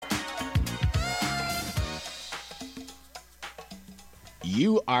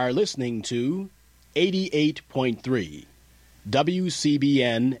You are listening to 88.3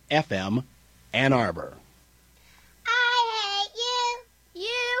 WCBN FM, Ann Arbor. I hate you,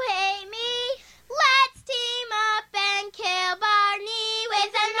 you hate me. Let's team up and kill Barney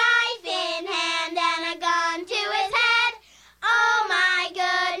with a knife in hand and a gun to his head. Oh my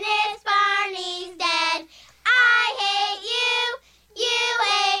goodness, Barney's dead. I hate you, you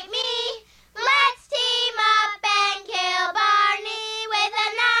hate me. Let's team up and kill Barney with a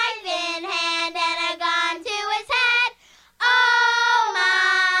knife in hand and a gun to his head. Oh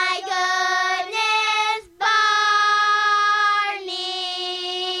my goodness,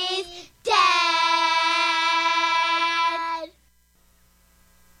 Barney's dead.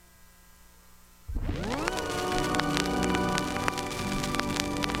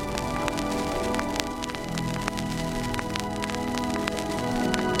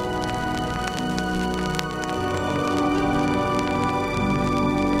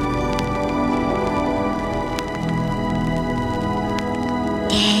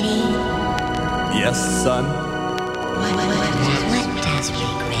 Daddy, Yes, son? what does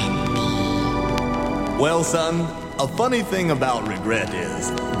regret mean? Well, son, a funny thing about regret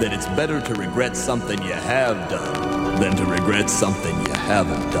is that it's better to regret something you have done than to regret something you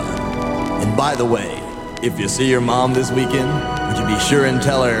haven't done. And by the way, if you see your mom this weekend, would you be sure and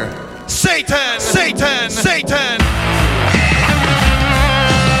tell her, Satan! Satan! Satan!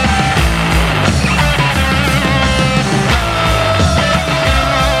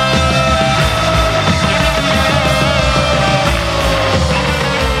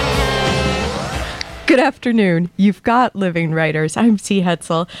 Good afternoon. You've got Living Writers. I'm T.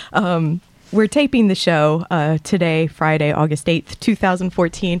 Hetzel. We're taping the show today, Friday, August 8th,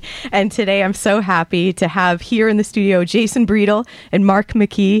 2014. And today I'm so happy to have here in the studio Jason Breedle and Mark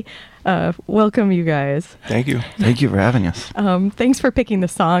McKee. Welcome, you guys. Thank you. Thank you for having us. Thanks for picking the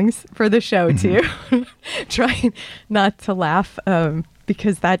songs for the show, too. Trying not to laugh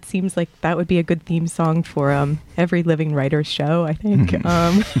because that seems like that would be a good theme song for every Living Writers show, I think.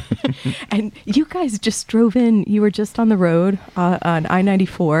 And you guys just drove in. You were just on the road on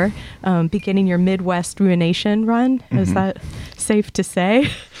I-94, beginning your Midwest Ruination run. Is that safe to say?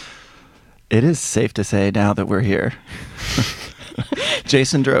 It is safe to say now that we're here.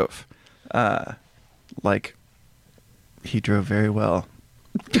 Jason drove. He drove very well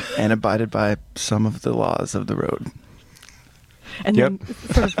and abided by some of the laws of the road. And Yep. then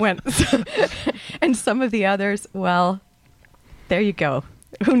sort of went. And some of the others, well, there you go.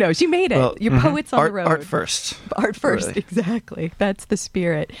 Who knows? You made it. Well, Your poet's on the road. Art first. Art first, Really. exactly. That's the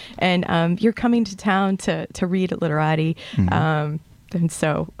spirit. And you're coming to town to read at Literati. And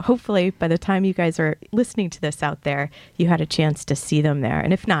so hopefully by the time you guys are listening to this out there, you had a chance to see them there.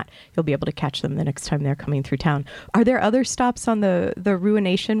 And if not, you'll be able to catch them the next time they're coming through town. Are there other stops on the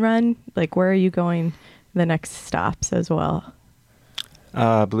Ruination run? Like, where are you going the next stops as well?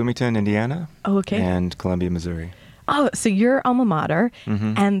 Bloomington, Indiana. Oh, okay. And Columbia, Missouri. Oh, so your alma mater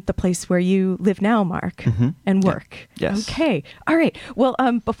and the place where you live now, Mark, and work. Yes. Okay. All right. Well,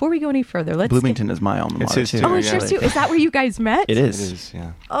 before we go any further, let's Bloomington is my alma It's mater, his too. too. Oh, it's Yeah. yours too. Is that where you guys met? It It is. is,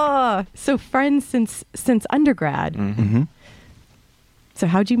 yeah. Oh, so friends since undergrad. Mm-hmm. So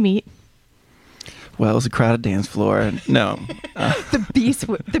how'd you meet? Well, it was a crowded dance floor. No.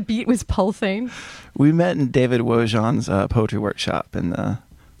 The beat was pulsing. We met in David Wojan's poetry workshop in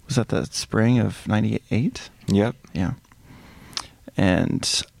was that the spring of 98? Yep. Yeah.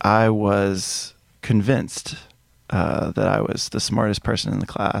 And I was convinced that I was the smartest person in the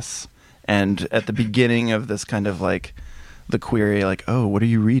class. And at the beginning of this kind of like the query, like, oh, what are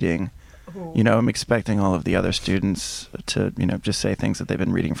you reading? You know, I'm expecting all of the other students to, just say things that they've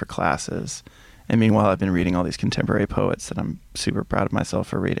been reading for classes. And meanwhile, I've been reading all these contemporary poets that I'm super proud of myself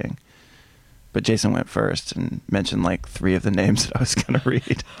for reading. But Jason went first and mentioned like 3 of the names that I was going to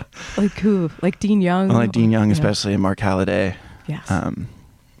read. Like who? Like Dean Young? Well, like Dean Young, Yeah. especially, and Mark Halliday. Yes.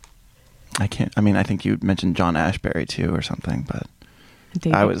 I think you mentioned John Ashbery too or something, but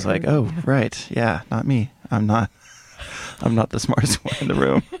David I was like, Kirby, oh, yeah. right. Yeah, not me. I'm not the smartest one in the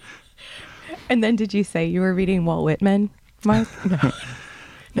room. And then did you say you were reading Walt Whitman, Mark? No.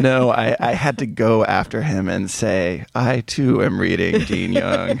 No, I had to go after him and say, I too am reading Dean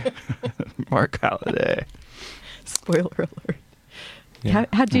Young, Mark Halliday. Spoiler alert. Yeah.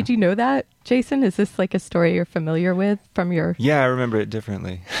 How did you know that, Jason? Is this like a story you're familiar with from your... Yeah, I remember it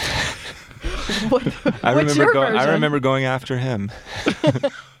differently. I remember going after him.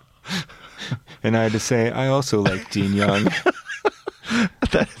 And I had to say, I also like Dean Young.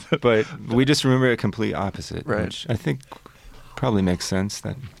 But we just remember a complete opposite, Right. which I think probably makes sense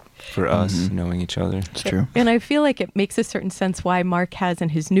that for us knowing each other. It's true. And I feel like it makes a certain sense why Mark has in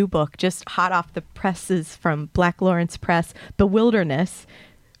his new book, just hot off the presses from Black Lawrence Press, The Wilderness,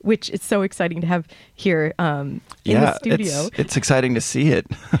 which is so exciting to have here in the studio. It's exciting to see it.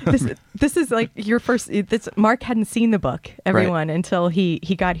 This is like your first. Mark hadn't seen the book, everyone, until he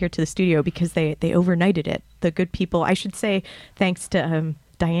got here to the studio because they overnighted it. The good people, I should say, thanks to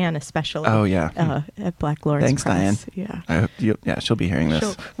Diane especially. Oh yeah, at Black Lawrence Thanks, Press. Diane. Yeah. She'll be hearing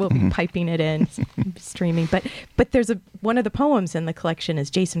this. We'll be piping it in, streaming. But there's one of the poems in the collection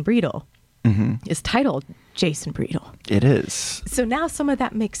is Jason Breedle. Is titled Jason Breedle. It is. So now some of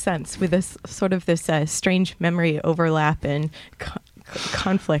that makes sense with this sort of this strange memory overlap and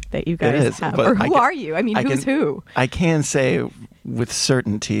conflict that you guys have. Or who are you? I mean, who's who? I can say with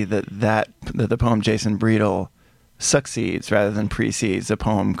certainty that the poem Jason Breedle succeeds rather than precedes a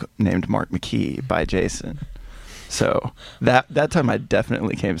poem named Mark McKee by Jason. So that time I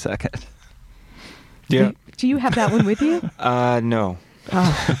definitely came second. Yeah. Do you have that one with you? No.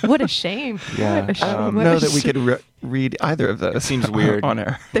 Oh, what a shame. Yeah. What a shame. I don't know that we could read either of those. It seems weird. On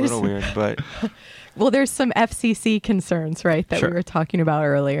air. A little weird, but... Well, there's some FCC concerns, right, that we were talking about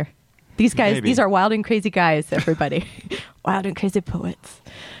earlier. These guys, Maybe. These are wild and crazy guys, everybody. Wild and crazy poets.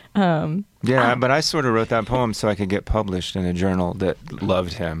 But I sort of wrote that poem so I could get published in a journal that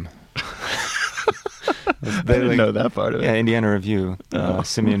loved him. I didn't know that part of it. Yeah, Indiana Review.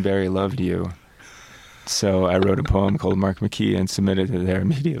 Simeon Barry loved you. So I wrote a poem called Mark McKee and submitted it there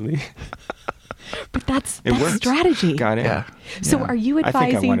immediately. But that's worked. strategy. Got it. Yeah. So are you advising...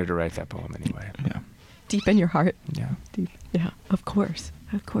 I think I wanted to write that poem anyway. Yeah. Deep in your heart? Yeah. Deep. Yeah, of course.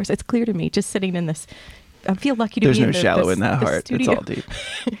 Of course. It's clear to me, just sitting in this... I feel lucky to There's be no in shallow in that heart. studio. It's all deep.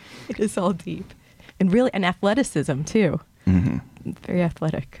 It is all deep. And really, and athleticism, too. Very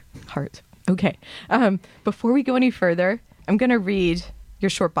athletic heart. Okay. Before we go any further, I'm going to read your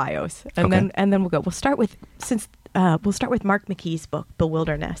short bios, and then we'll go. We'll start with Mark McKee's book, The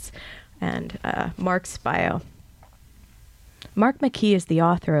Wilderness, and Mark's bio. Mark McKee is the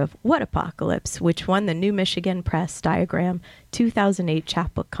author of What Apocalypse, which won the New Michigan Press Diagram 2008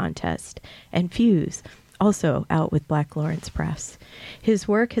 chapbook contest, and Fuse, also out with Black Lawrence Press. His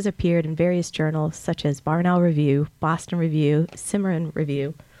work has appeared in various journals such as Barn Owl Review, Boston Review, Cimarron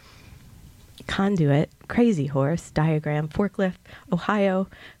Review, Conduit, Crazy Horse, Diagram, Forklift, Ohio,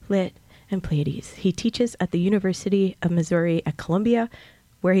 Lit, and Pleiades. He teaches at the University of Missouri at Columbia,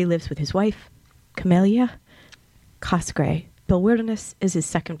 where he lives with his wife, Camellia Cosgray. The Wilderness is his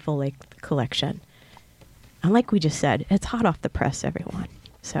second full-length collection. And like we just said, it's hot off the press, everyone.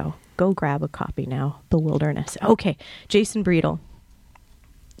 So go grab a copy now, The Wilderness. Okay, Jason Breedle.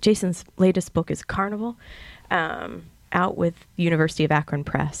 Jason's latest book is Carnival, out with University of Akron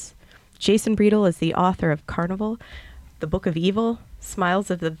Press. Jason Breedle is the author of Carnival, The Book of Evil, Smiles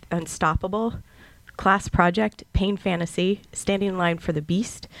of the Unstoppable, Class Project, Pain Fantasy, Standing in Line for the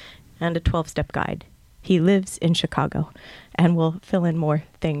Beast, and a 12-step guide. He lives in Chicago, and will fill in more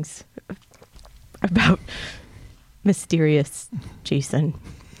things about mysterious Jason.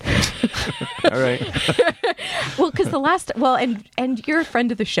 All right. Well, because and you're a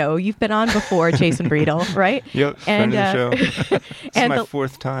friend of the show. You've been on before, Jason Breedle, right? Yep, friend of the show. This is my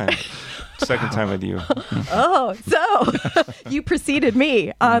fourth time. Second time with you. Oh, so you preceded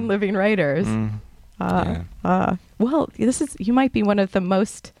me on Living Writers. Well, you might be one of the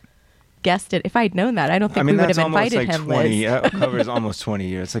most guested. If I'd known that, I don't think we would have invited him, Liz. That covers almost 20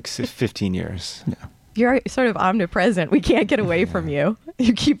 years. It's like 15 years. Yeah. You're sort of omnipresent. We can't get away from you.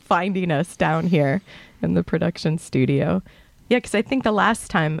 You keep finding us down here in the production studio. Yeah, because I think the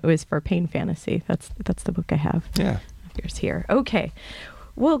last time it was for Pain Fantasy. That's the book I have. Yeah. Yours here. Okay.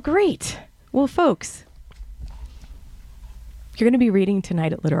 Well, great. Well, folks, you're going to be reading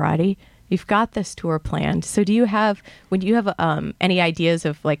tonight at Literati. You've got this tour planned. So do you have any ideas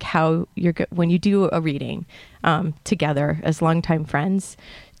of like how when you do a reading together as longtime friends,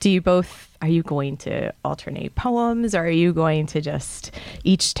 are you going to alternate poems? Or are you going to just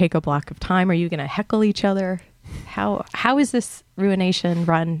each take a block of time? Are you going to heckle each other? How is this Ruination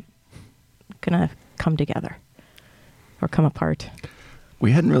run going to come together or come apart?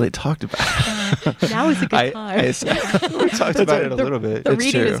 We hadn't really talked about it. Now is a good time. We talked about it a little bit. The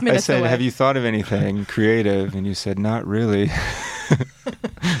reading is minutes I said, away. have you thought of anything creative? And you said, not really.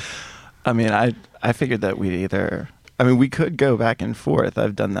 I mean, I figured that we could go back and forth.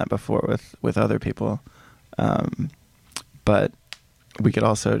 I've done that before with other people. But we could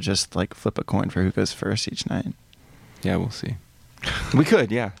also just like flip a coin for who goes first each night. Yeah, we'll see. We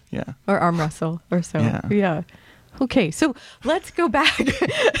could, yeah. Yeah. Or arm wrestle or so. Yeah. Okay, so let's go back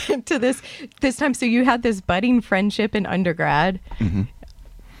to this time. So you had this budding friendship in undergrad. Mm-hmm.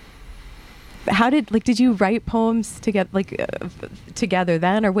 how did you write poems together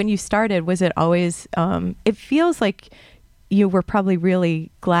then, or when you started, was it always, it feels like you were probably really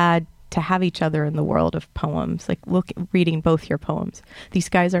glad to have each other in the world of poems, like reading both your poems. These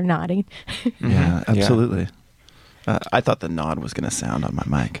guys are nodding. Yeah, absolutely. I thought the nod was going to sound on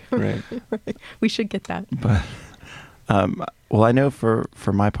my mic. Right. Right. We should get that. But, well, I know for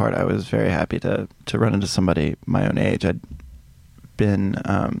my part, I was very happy to run into somebody my own age. I'd been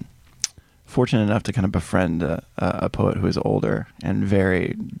fortunate enough to kind of befriend a poet who was older and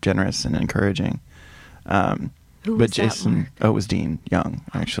very generous and encouraging. Who but was Jason, that, Mark? it was Dean Young,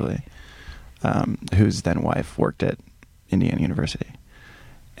 actually, whose then wife worked at Indiana University.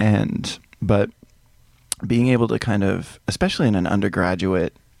 But being able to kind of, especially in an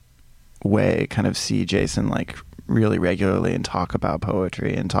undergraduate way, kind of see Jason like really regularly and talk about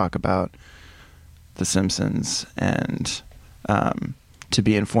poetry and talk about The Simpsons, and to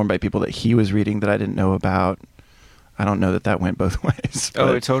be informed by people that he was reading that I didn't know about. I don't know that went both ways. Oh,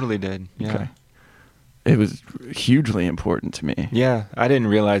 but- it totally did. Yeah. Okay. It was hugely important to me. Yeah, I didn't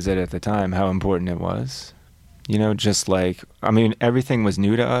realize it at the time how important it was. You know, just like, I mean, everything was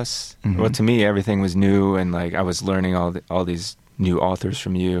new to us. Mhm. Well, to me, everything was new, and like I was learning all these new authors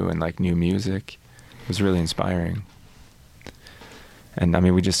from you and like new music. It was really inspiring. And I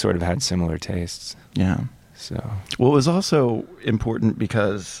mean, we just sort of had similar tastes. Yeah. So, Well, it was also important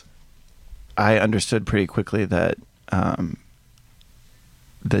because I understood pretty quickly that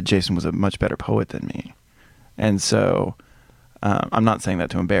that Jason was a much better poet than me. And so I'm not saying that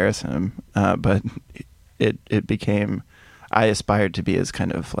to embarrass him, but it became, I aspired to be as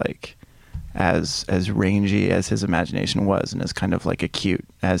kind of like as rangy as his imagination was, and as kind of like acute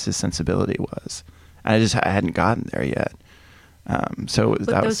as his sensibility was. And I hadn't gotten there yet. So But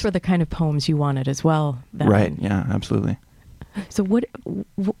that those were the kind of poems you wanted as well. Then. right. Yeah, absolutely. So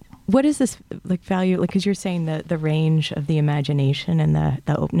what is this like value? Like, because you're saying the range of the imagination and the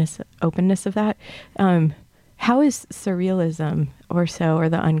openness of that. How is surrealism or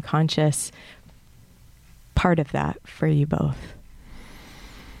the unconscious part of that for you both?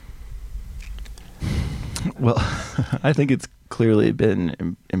 Well, I think it's clearly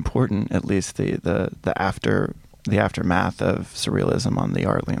been important, at least the aftermath of surrealism on the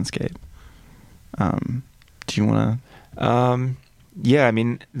art landscape. Do you want to? yeah, I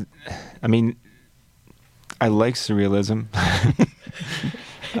mean, I like surrealism.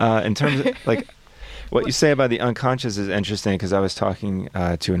 In terms of like what you say about the unconscious is interesting, because I was talking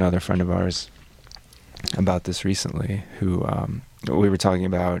to another friend of ours about this recently, who we were talking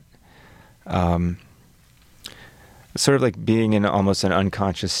about sort of like being in almost an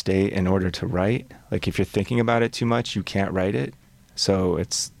unconscious state in order to write. Like if you're thinking about it too much, you can't write it. So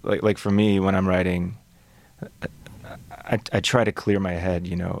it's like for me, when I'm writing, I try to clear my head,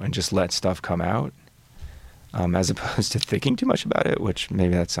 you know, and just let stuff come out, as opposed to thinking too much about it, which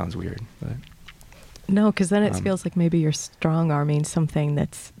maybe that sounds weird. But No, because then it feels like maybe you're strong-arming something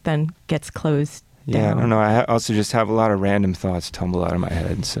that's then gets closed down. yeah, I don't know. I also just have a lot of random thoughts tumble out of my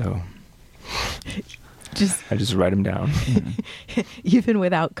head, so I just write them down. Even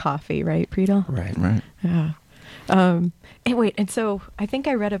without coffee, right, Preedel? Right. Right. Yeah. And so I think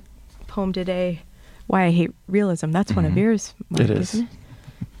I read a poem today, Why I Hate Realism. That's one of yours, Mark, It is. isn't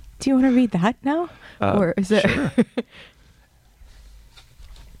it? Do you want to read that now? Or is it? Sure.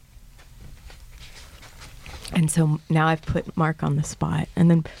 And so now I've put Mark on the spot.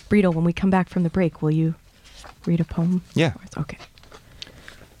 And then, Brito, when we come back from the break, will you read a poem? Yeah. Okay.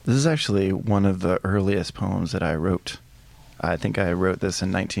 This is actually one of the earliest poems that I wrote. I think I wrote this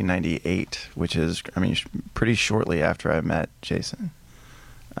in 1998, which is, pretty shortly after I met Jason.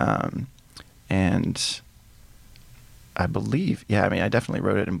 And I believe, I definitely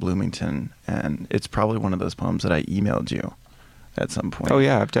wrote it in Bloomington, and it's probably one of those poems that I emailed you at some point. Oh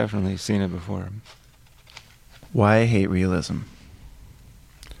yeah, I've definitely seen it before. Why I Hate Realism.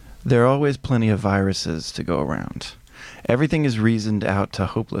 There are always plenty of viruses to go around. Everything is reasoned out to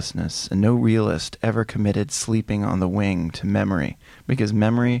hopelessness, and no realist ever committed sleeping on the wing to memory, because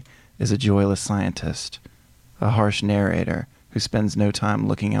memory is a joyless scientist, a harsh narrator who spends no time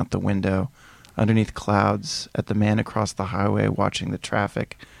looking out the window underneath clouds at the man across the highway watching the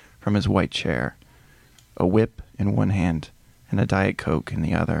traffic from his white chair, a whip in one hand and a Diet Coke in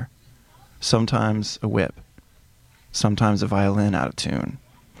the other. Sometimes a whip, sometimes a violin out of tune.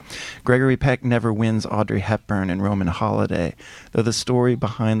 Gregory Peck never wins Audrey Hepburn in Roman Holiday, though the story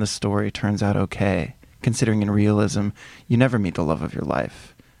behind the story turns out okay, considering in realism you never meet the love of your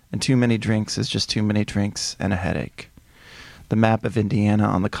life, and too many drinks is just too many drinks and a headache. The map of Indiana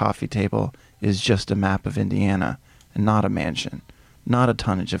on the coffee table is just a map of Indiana, and not a mansion, not a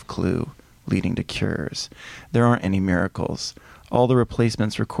tonnage of clue, leading to cures. There aren't any miracles. All the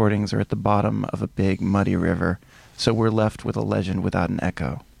replacements recordings are at the bottom of a big, muddy river, so we're left with a legend without an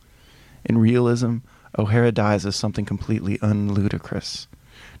echo. In realism, O'Hara dies as something completely unludicrous.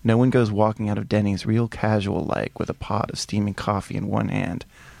 No one goes walking out of Denny's real casual-like with a pot of steaming coffee in one hand,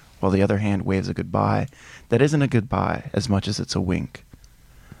 while the other hand waves a goodbye that isn't a goodbye as much as it's a wink.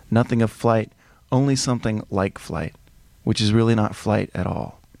 Nothing of flight, only something like flight, which is really not flight at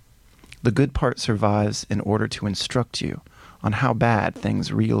all. The good part survives in order to instruct you on how bad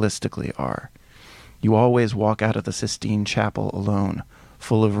things realistically are. You always walk out of the Sistine Chapel alone,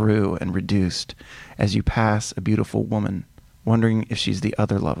 full of rue and reduced, as you pass a beautiful woman, wondering if she's the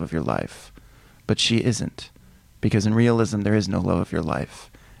other love of your life. But she isn't, because in realism there is no love of your life,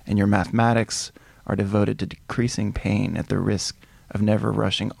 and your mathematics are devoted to decreasing pain at the risk of never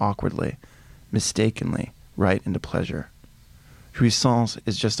rushing awkwardly, mistakenly, right into pleasure. Jouissance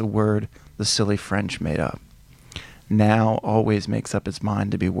is just a word the silly French made up. Now always makes up its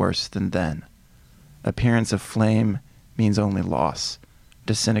mind to be worse than then. Appearance of flame means only loss,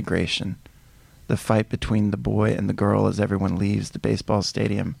 disintegration. The fight between the boy and the girl as everyone leaves the baseball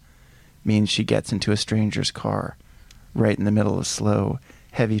stadium means she gets into a stranger's car, right in the middle of slow,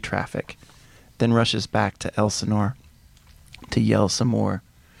 heavy traffic, then rushes back to Elsinore to yell some more,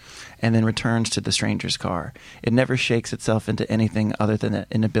 and then returns to the stranger's car. It never shakes itself into anything other than an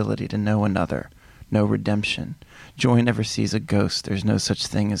inability to know another, no redemption. Joy never sees a ghost. There's no such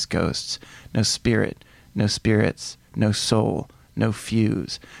thing as ghosts, no spirit, no spirits, no soul, no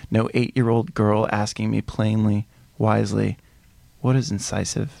fuse, no 8-year-old girl asking me plainly, wisely, what is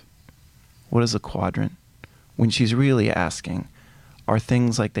incisive? What is a quadrant? When she's really asking, are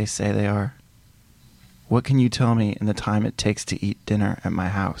things like they say they are? What can you tell me in the time it takes to eat dinner at my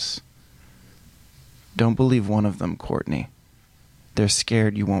house? Don't believe one of them, Courtney. They're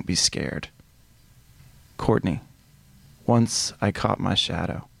scared you won't be scared. Courtney, once I caught my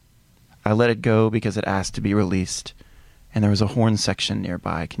shadow. I let it go because it asked to be released, and there was a horn section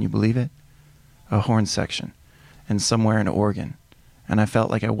nearby. Can you believe it? A horn section, and somewhere in Oregon, and I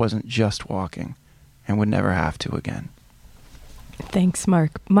felt like I wasn't just walking, and would never have to again. Thanks,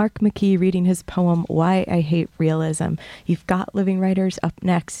 Mark. Mark McKee reading his poem, Why I Hate Realism. You've got Living Writers up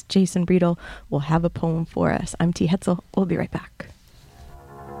next. Jason Breedle will have a poem for us. I'm T. Hetzel. We'll be right back.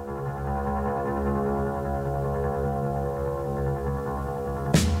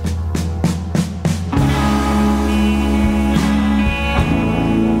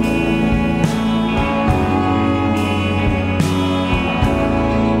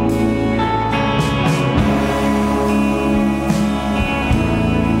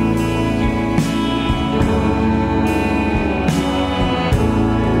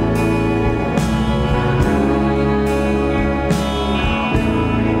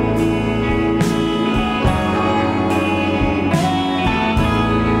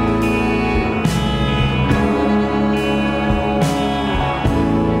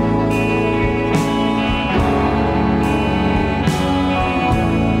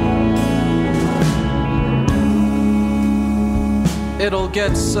 It'll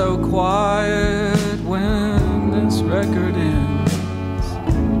get so quiet when this record ends.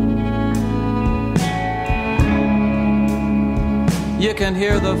 You can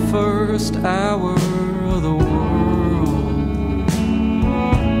hear the first hour of the world.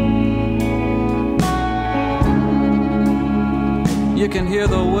 You can hear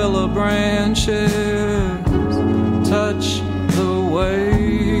the willow branches touch the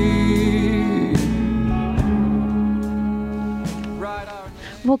wave.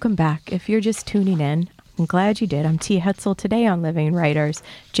 Welcome back. If you're just tuning in, I'm glad you did. I'm T. Hetzel. Today on Living Writers,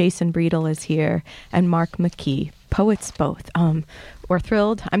 Jason Breedle is here and Mark McKee, poets both. I'm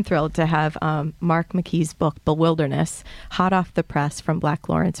thrilled to have Mark McKee's book, Bewilderness, hot off the press from Black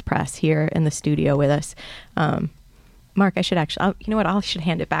Lawrence Press here in the studio with us. Mark, I should actually, you know what, I should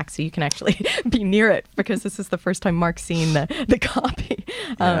hand it back so you can actually be near it, because this is the first time Mark's seen the copy.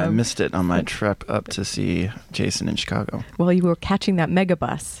 Yeah, I missed it on my trip up to see Jason in Chicago. Well, you were catching that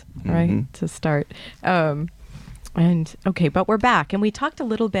megabus, right, to start. But we're back, and we talked a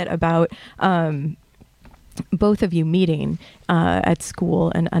little bit about both of you meeting at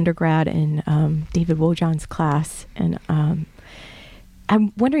school, an undergrad in David Wojohn's class. And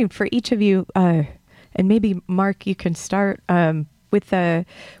I'm wondering, for each of you, and maybe, Mark, you can start with when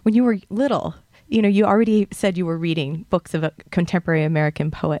you were little. You know, you already said you were reading books of contemporary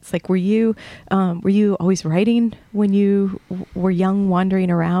American poets. Like, were you always writing when you were young, wandering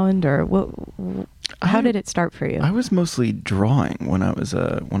around, or how did it start for you? I was mostly drawing when I was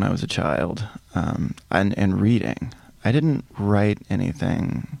a child, and reading. I didn't write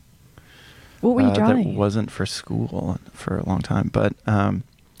anything What were you drawing? That wasn't for school for a long time. But I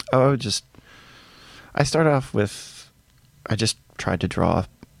started off with, I just tried to draw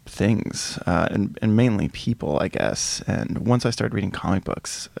things and mainly people, I guess. And once I started reading comic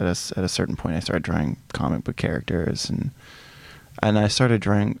books, at a certain point, I started drawing comic book characters, and I started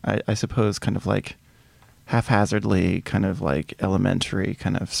drawing, I suppose, kind of like haphazardly, kind of like elementary,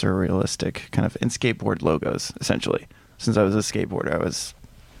 kind of surrealistic, kind of in skateboard logos, essentially. Since I was a skateboarder, I was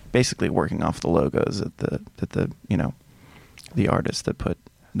basically working off the logos that the the artists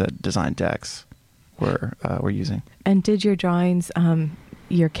that designed decks were using. And did your drawings,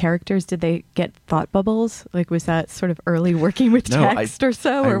 your characters, did they get thought bubbles? Like, was that sort of early working with text or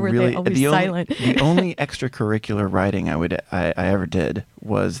so, or were they always silent? The only extracurricular writing I ever did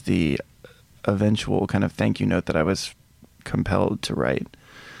was the eventual kind of thank you note that I was compelled to write,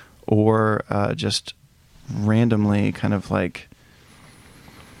 or just randomly kind of like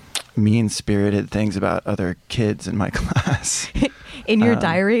mean-spirited things about other kids in my class. In your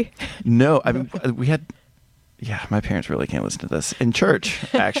diary? No, I mean, we had... Yeah, my parents really can't listen to this. In church,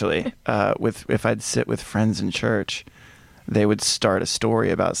 actually, if I'd sit with friends in church, they would start a story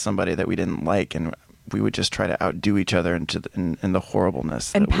about somebody that we didn't like, and we would just try to outdo each other in the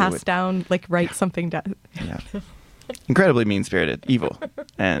horribleness. And pass down, like, write something down. Yeah. Incredibly mean-spirited, evil.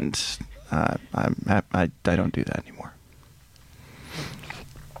 And I don't do that anymore.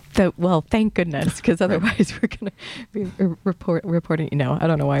 Well, thank goodness, because otherwise we're going to be reporting, I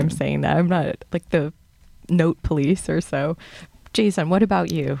don't know why I'm saying that. I'm not like the note police or so. Jason, what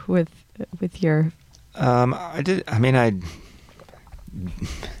about you with your... Were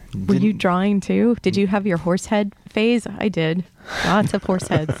you drawing too? Did you have your horse head phase? I did. Lots of horse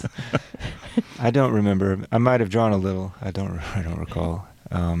heads. I don't remember. I might have drawn a little. I don't recall.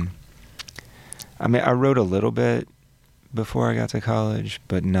 I wrote a little bit before I got to college,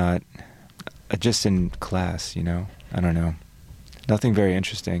 but not just in class, I don't know. Nothing very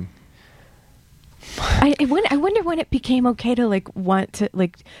interesting. I wonder when it became okay to want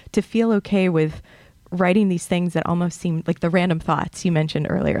to feel okay with writing these things that almost seem like the random thoughts you mentioned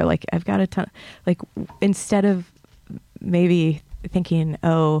earlier. Like, I've got a ton, instead of maybe thinking,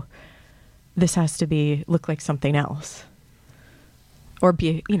 oh, this has to look like something else. Or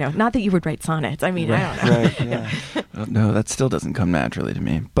be, not that you would write sonnets. I mean, right. I don't know. Right, yeah. No, that still doesn't come naturally to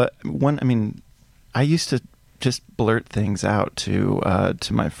me. But I used to just blurt things out to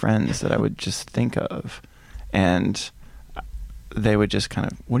my friends that I would just think of, and they would just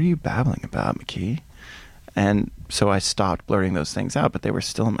kind of, what are you babbling about, McKee? And so I stopped blurting those things out, but they were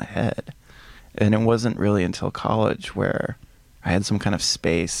still in my head. And it wasn't really until college where I had some kind of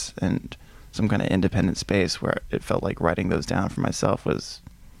space and some kind of independent space where it felt like writing those down for myself was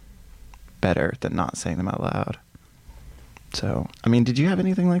better than not saying them out loud. So, did you have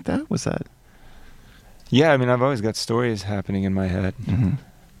anything like that? Was that... Yeah, I've always got stories happening in my head.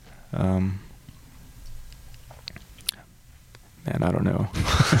 Mm-hmm. Man, I don't know.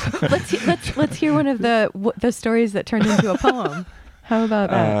 let's hear one of the stories that turned into a poem. How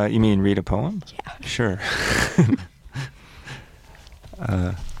about that? You mean read a poem? Yeah. Sure.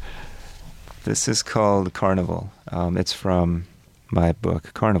 This is called Carnival. It's from my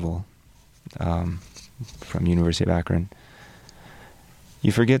book, Carnival, from University of Akron.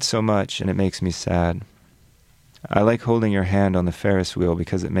 You forget so much, and it makes me sad. I like holding your hand on the Ferris wheel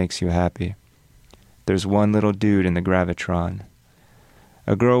because it makes you happy. There's one little dude in the Gravitron.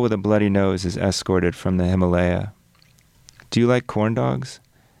 A girl with a bloody nose is escorted from the Himalaya. Do you like corn dogs?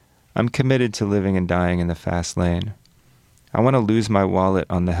 I'm committed to living and dying in the fast lane. I want to lose my wallet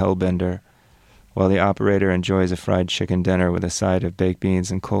on the Hellbender while the operator enjoys a fried chicken dinner with a side of baked beans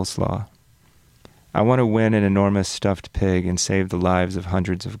and coleslaw. I want to win an enormous stuffed pig and save the lives of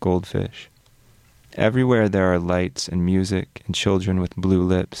hundreds of goldfish. Everywhere there are lights and music and children with blue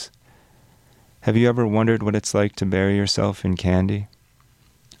lips. Have you ever wondered what it's like to bury yourself in candy?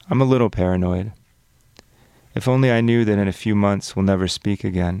 I'm a little paranoid. If only I knew that in a few months we'll never speak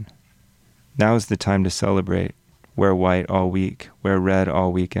again. Now is the time to celebrate. Wear white all week, wear red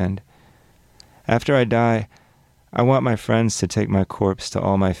all weekend. After I die, I want my friends to take my corpse to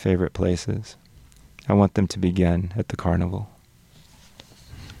all my favorite places. I want them to begin at the carnival.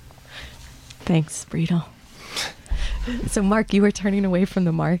 Thanks, Breedle. So, Mark, you were turning away from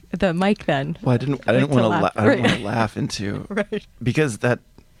the mic then. Well, I didn't want to laugh into right. Because I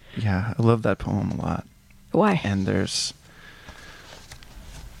love that poem a lot. Why? And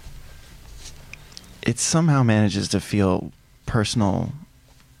it somehow manages to feel personal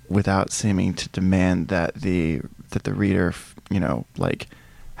without seeming to demand that the reader,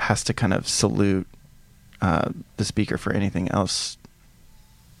 has to kind of salute the speaker for anything else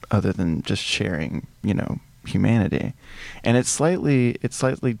other than just sharing, humanity. And it's slightly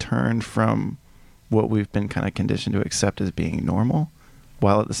turned from what we've been kind of conditioned to accept as being normal,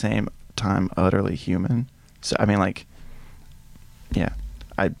 while at the same time utterly human. So I mean,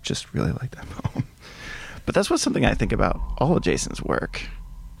 I just really like that poem. But that's what's something I think about all of Jason's work.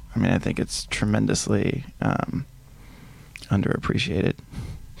 I mean, I think it's tremendously underappreciated.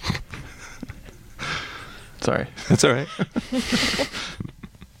 Sorry. That's all right.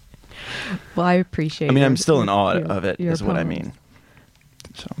 Well, I appreciate. I mean, I'm still in awe of it. Is what I poems. mean.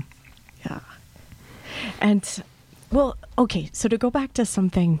 So. Yeah. And well, okay. So to go back to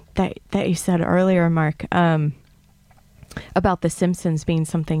something that you said earlier, Mark, about The Simpsons being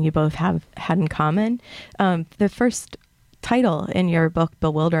something you both had in common. The first title in your book,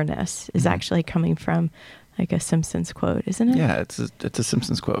 Bewilderness, is actually coming from like a Simpsons quote, isn't it? Yeah, it's a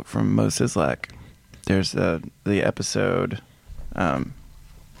Simpsons quote from Mo Sizlak. There's the episode.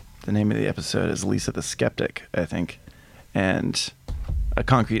 The name of the episode is Lisa the Skeptic, I think, and a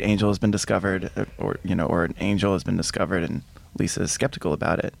concrete angel has been discovered, or an angel has been discovered, and Lisa is skeptical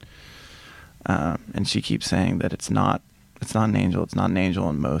about it, and she keeps saying that it's not an angel,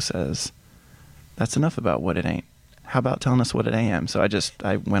 and Mo says, "That's enough about what it ain't. How about telling us what it am?" So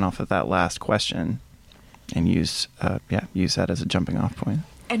I went off of that last question, and used that as a jumping off point.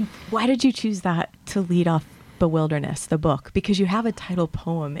 And why did you choose that to lead off Bewilderness, the book? Because you have a title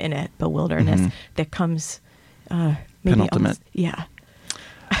poem in it, Bewilderness, that comes maybe penultimate. Yeah.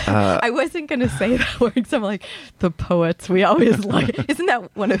 I wasn't going to say that word because I'm like, the poets, we always like. Isn't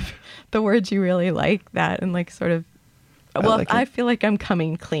that one of the words you really like? That and like sort of. Well, I feel like I'm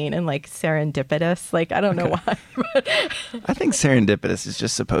coming clean and like serendipitous. Like, I don't know why. But I think serendipitous is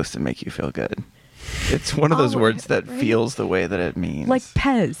just supposed to make you feel good. It's one of those words that feels the way that it means. Like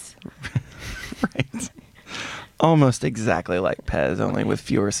Pez. Right. Almost exactly like Pez, only with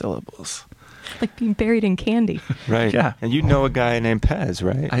fewer syllables. Like being buried in candy. Right. Yeah. And you know a guy named Pez,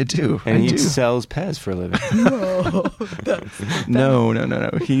 right? I do. And he sells Pez for a living. No.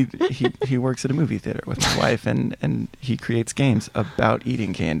 He works at a movie theater with my wife, and he creates games about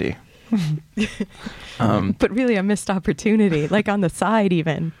eating candy. But really a missed opportunity, like on the side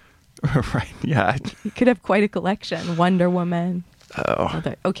even. Right, yeah. You could have quite a collection. Wonder Woman. Oh.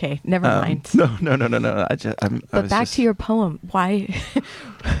 Okay, never mind. No. But back to your poem. Why?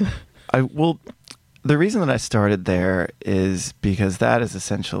 The reason that I started there is because that is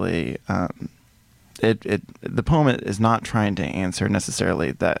essentially the poem is not trying to answer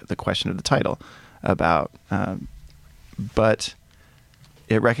necessarily the question of the title about, but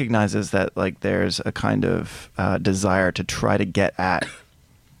it recognizes that like there's a kind of desire to try to get at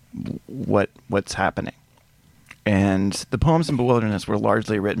what's happening. And the poems in Bewilderness were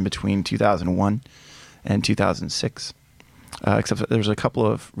largely written between 2001 and 2006. Except that there's a couple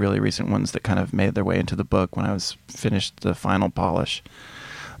of really recent ones that kind of made their way into the book when I was finished the final polish.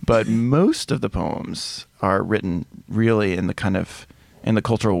 But most of the poems are written really in the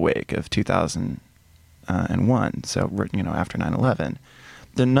cultural wake of 2001. So, after 9/11.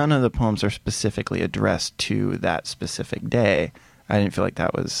 None of the poems are specifically addressed to that specific day. I didn't feel like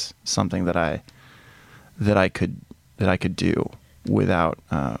that was something that I could do without.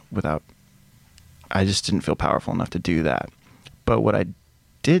 I just didn't feel powerful enough to do that. But what I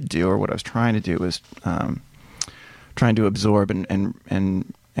did do, or what I was trying to do, was trying to absorb and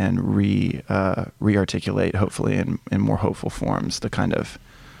re-articulate, hopefully in more hopeful forms, the kind of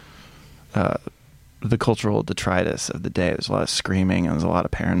the cultural detritus of the day. There's a lot of screaming, and there's a lot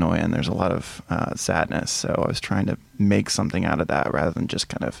of paranoia, and there's a lot of sadness. So I was trying to make something out of that rather than just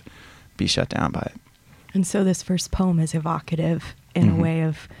kind of be shut down by it. And so this first poem is evocative in a way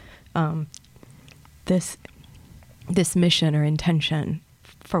of this mission or intention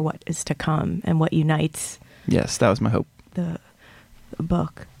for what is to come and what unites. Yes, that was my hope. The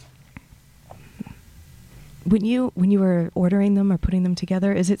book. When you were ordering them or putting them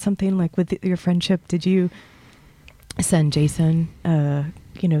together, is it something like with your friendship? Did you send Jason,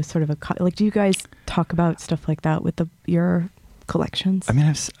 sort of do you guys talk about stuff like that with your collections? I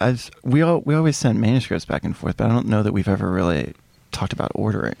mean, we always send manuscripts back and forth, but I don't know that we've ever really talked about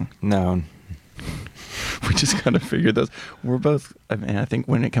ordering. No. We just kind of figured those. We're both. I mean, I think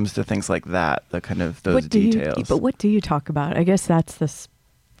when it comes to things like that, the kind of those details. But what do you talk about? I guess that's the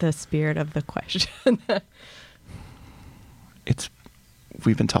spirit of the question.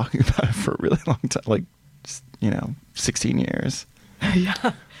 We've been talking about it for a really long time, 16 years.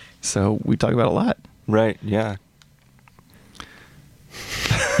 Yeah. So we talk about it a lot. Right. Yeah.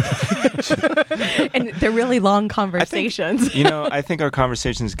 And they're really long conversations. I think our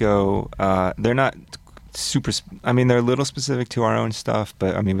conversations go, they're not I mean, they're a little specific to our own stuff,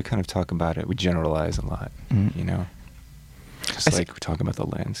 but I mean, we kind of talk about it. We generalize a lot, you know. Just like we're talking about the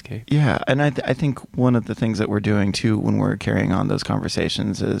landscape. Yeah, and I think one of the things that we're doing too when we're carrying on those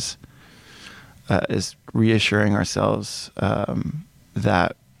conversations is reassuring ourselves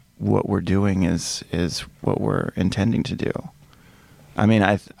that what we're doing is what we're intending to do. I mean,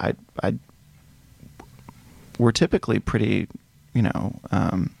 we're typically pretty, you know,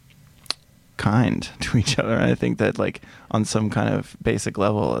 kind to each other. And I think that, like, on some kind of basic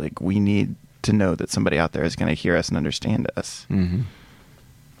level, like, we need to know that somebody out there is going to hear us and understand us. Mm-hmm.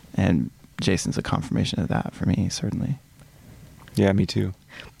 And Jason's a confirmation of that for me, certainly. Yeah, me too.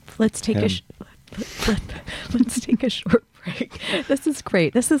 Let's take let's take a short break. This is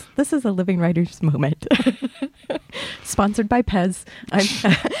great. This is a Living Writers moment. Sponsored by Pez.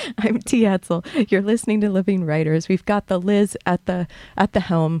 I'm T. Hetzel. You're listening to Living Writers. We've got the Liz at the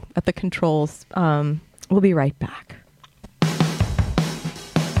helm, at the controls. We'll be right back.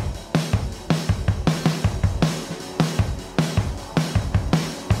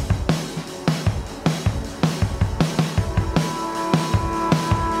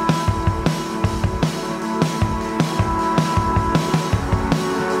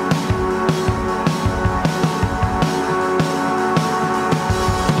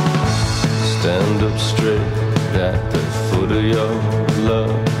 Stand up straight at the foot of your love.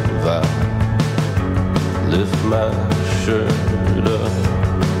 I lift my shirt up.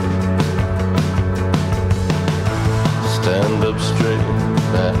 Stand up straight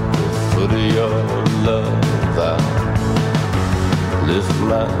at the foot of your love. I lift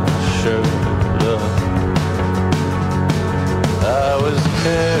my shirt up. I was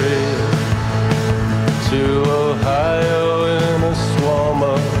carried to Ohio in a swarm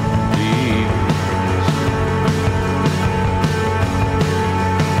of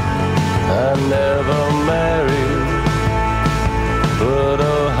I never married, but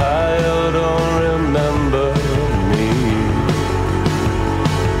Ohio don't remember me.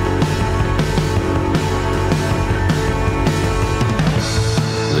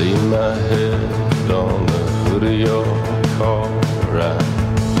 Lay my head on the hood of your car, I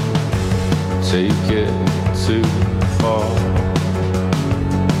take it too far.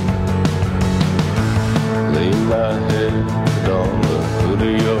 Lay my head on the hood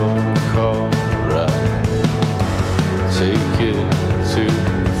of your car, right? Take it too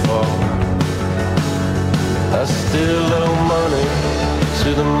far. I still owe money to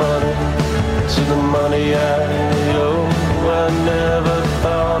the money, to the money I owe. I never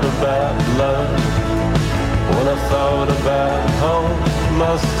thought about love when I thought about home. I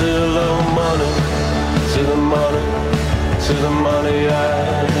still owe money to the money, to the money I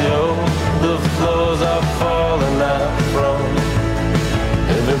owe. The floors are falling out from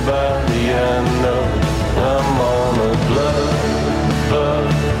everybody I know. I'm on a blood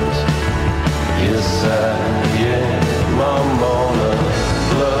buzz. Yes, I am. I'm on a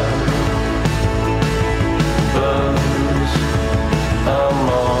blood buzz. I'm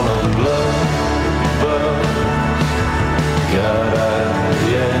on a blood buzz. God, I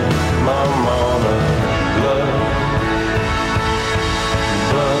am. I'm on a blood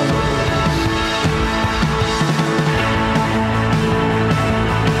buzz.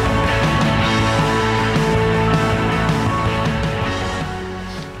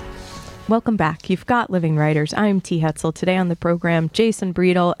 Welcome back. You've got Living Writers. I'm T. Hetzel. Today on the program, Jason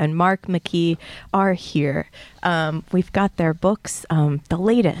Breedle and Mark McKee are here. We've got their books, the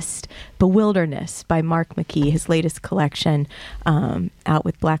latest, Bewilderness by Mark McKee, his latest collection, out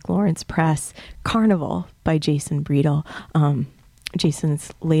with Black Lawrence Press. Carnival by Jason Breedle,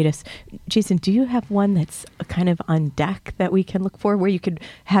 Jason's latest. Jason, do you have one that's kind of on deck that we can look for, where you could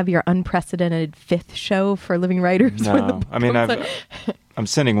have your unprecedented fifth show for Living Writers? No, I mean, I'm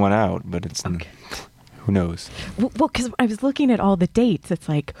sending one out, but it's okay. Who knows? Well, because I was looking at all the dates. It's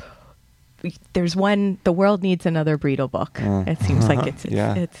like there's one. The world needs another Breedle book. It seems like it's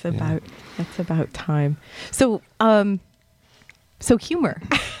about time. So humor.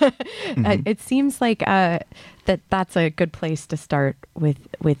 Mm-hmm. It seems like that's a good place to start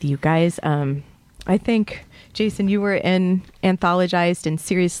with you guys. I think, Jason, you were anthologized in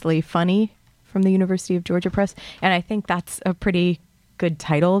Seriously Funny from the University of Georgia Press, and I think that's a pretty good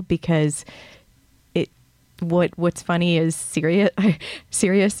title because what's funny is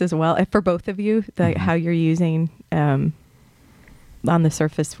serious as well for both of you. How you're using on the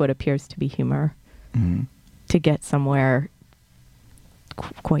surface what appears to be humor to get somewhere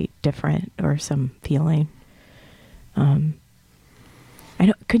quite different or some feeling. I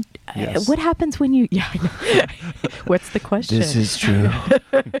know. What happens when you? Yeah. I know. What's the question? This is true.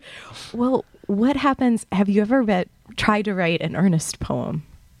 Well, what happens? Have you ever tried to write an earnest poem?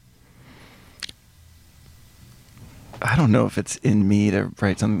 I don't know if it's in me to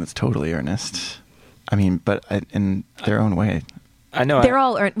write something that's totally earnest. I mean, but in their own way. I know They're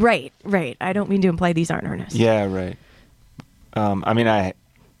all right. I don't mean to imply these aren't earnest. Yeah, right. I mean, I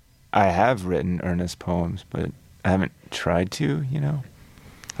have written earnest poems, but I haven't tried to.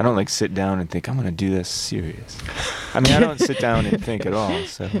 I don't like sit down and think I'm going to do this serious. I mean, I don't sit down and think at all.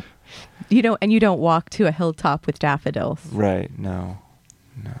 So and you don't walk to a hilltop with daffodils. Right? No.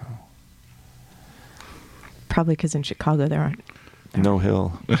 Probably because in Chicago there aren't. No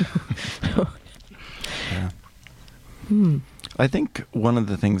hill. Yeah. I think one of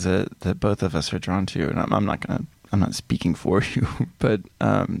the things that both of us are drawn to, and I'm not speaking for you, but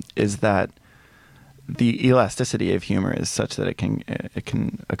is that the elasticity of humor is such that it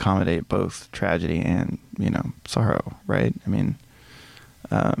can accommodate both tragedy and sorrow, right? I mean,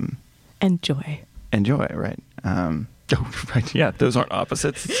 and joy. And joy, right? Right. Yeah, those aren't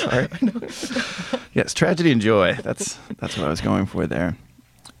opposites. Sorry. Yes, tragedy and joy. That's what I was going for there.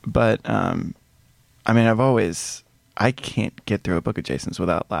 But I mean, I can't get through a book of Jason's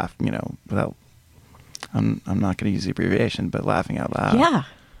without laughing. Without I'm not going to use the abbreviation, but laughing out loud. Yeah.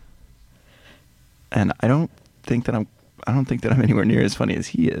 And I don't think that I'm anywhere near as funny as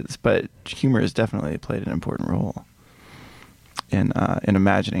he is, but humor has definitely played an important role in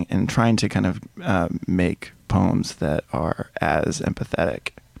imagining and trying to kind of make poems that are as empathetic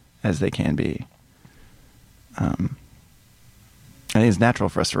as they can be. I think it's natural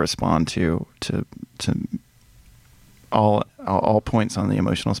for us to respond to all points on the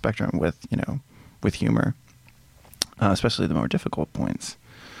emotional spectrum with humor, especially the more difficult points,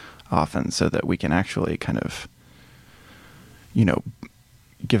 often, so that we can actually kind of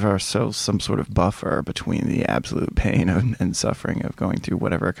give ourselves some sort of buffer between the absolute pain and suffering of going through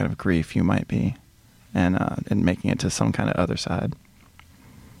whatever kind of grief you might be, and making it to some kind of other side.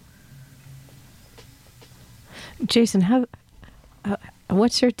 Jason,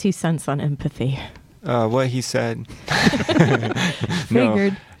 what's your 2 cents on empathy? What he said.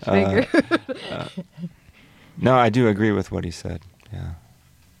 Figured. No, I do agree with what he said. Yeah.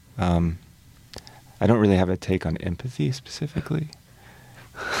 I don't really have a take on empathy specifically.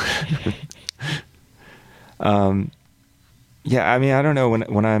 Yeah, I mean, I don't know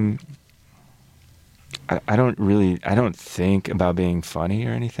when I'm. I don't think about being funny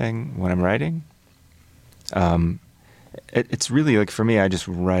or anything when I'm writing. It's really like, for me, I just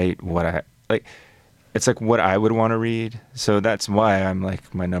write what I like. It's like what I would want to read. So that's why I'm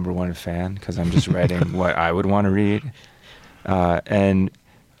like my number one fan, because I'm just writing what I would want to read. And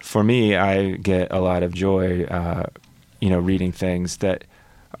for me, I get a lot of joy, reading things that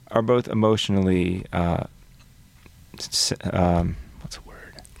are both emotionally, what's a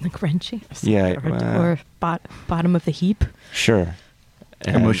word? Like wrenching? Yeah. Or bottom of the heap? Sure.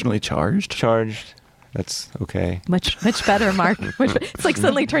 And emotionally charged? Charged. That's okay. Much better, Mark. It's like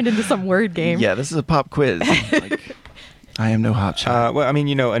suddenly turned into some word game. Yeah, this is a pop quiz. I am no hot shot. Well, I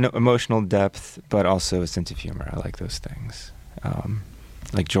mean, an emotional depth, but also a sense of humor. I like those things.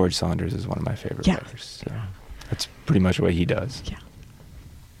 Like George Saunders is one of my favorite writers. So that's pretty much what he does. Yeah.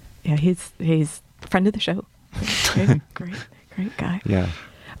 Yeah, he's a friend of the show. Great guy. Yeah.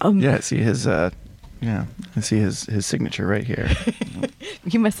 I see his. I see his signature right here.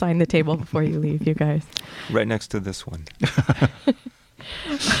 You must sign the table before you leave, you guys. Right next to this one.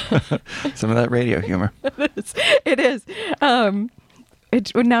 Some of that radio humor. It is.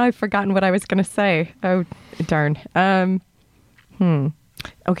 Now I've forgotten what I was going to say. Oh, darn.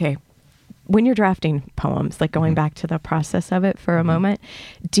 Okay. When you're drafting poems, like going back to the process of it for a moment,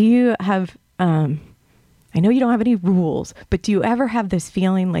 do you have... I know you don't have any rules, but do you ever have this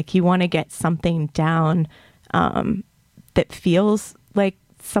feeling like you want to get something down that feels like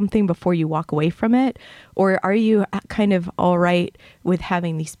something before you walk away from it? Or are you kind of all right with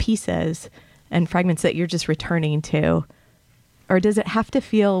having these pieces and fragments that you're just returning to? Or does it have to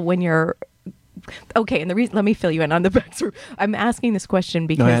feel when you're... Okay, and the reason, let me fill you in on the back. I'm asking this question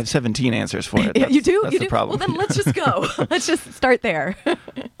because... No, I have 17 answers for it. You do? That's You the do? problem. Well, then let's just go. Let's just start there.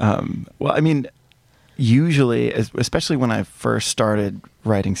 Well, I mean... Usually, especially when I first started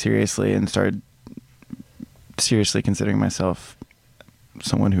writing seriously and started seriously considering myself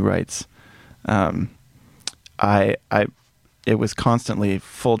someone who writes, it was constantly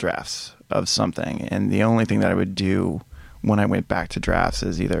full drafts of something, and the only thing that I would do when I went back to drafts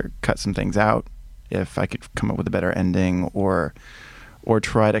is either cut some things out if I could come up with a better ending, or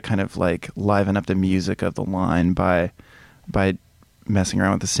try to kind of like liven up the music of the line by messing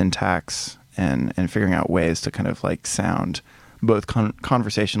around with the syntax. And figuring out ways to kind of like sound both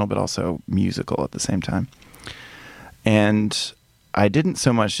conversational but also musical at the same time. And I didn't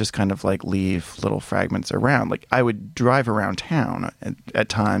so much just kind of like leave little fragments around. Like I would drive around town at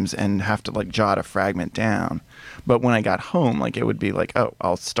times and have to like jot a fragment down. But when I got home, like it would be like, oh,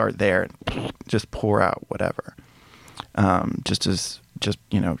 I'll start there and just pour out whatever.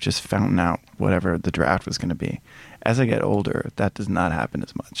 Just fountain out whatever the draft was going to be. As I get older, that does not happen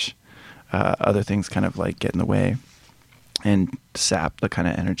as much. Other things kind of like get in the way and sap the kind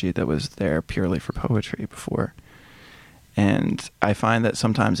of energy that was there purely for poetry before. And I find that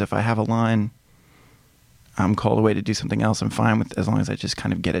sometimes if I have a line, I'm called away to do something else, I'm fine with as long as I just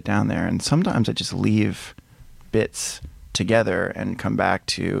kind of get it down there. And sometimes I just leave bits together and come back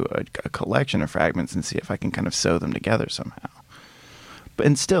to a collection of fragments and see if I can kind of sew them together somehow.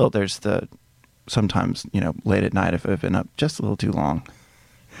 And still, there's the sometimes, late at night if I've been up just a little too long,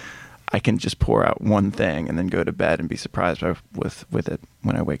 I can just pour out one thing and then go to bed and be surprised with it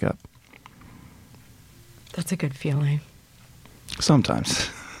when I wake up. That's a good feeling. Sometimes.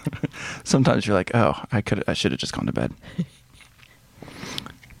 Sometimes you're like, oh, I should have just gone to bed.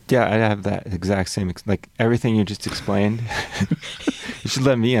 Yeah, I have that exact same, like everything you just explained. You should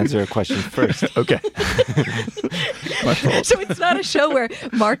let me answer a question first. Okay. My fault. So it's not a show where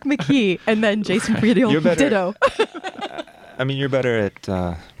Mark McKee and then Jason Friedel ditto. I mean, you're better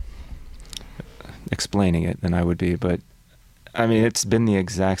at explaining it than I would be, but I mean, it's been the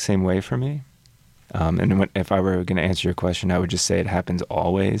exact same way for me. And if I were going to answer your question, I would just say it happens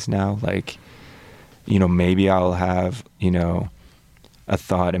always now. Like, maybe I'll have, a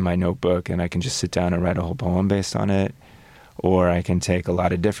thought in my notebook and I can just sit down and write a whole poem based on it. Or I can take a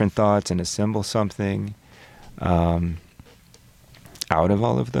lot of different thoughts and assemble something out of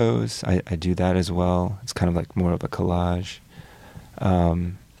all of those. I do that as well. It's kind of like more of a collage.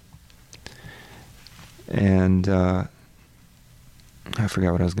 And I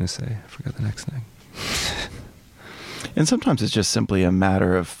forgot what I was going to say. I forgot the next thing. And sometimes it's just simply a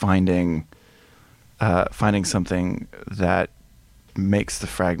matter of finding something that makes the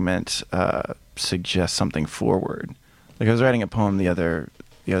fragment suggest something forward. Like I was writing a poem the other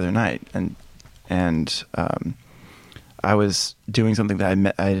night, and I was doing something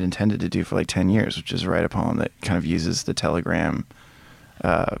that I had intended to do for like 10 years, which is write a poem that kind of uses the telegram,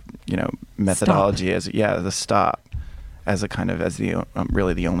 methodology stop. The stop as a kind of as the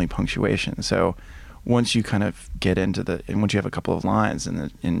really the only punctuation. So once you kind of get into and once you have a couple of lines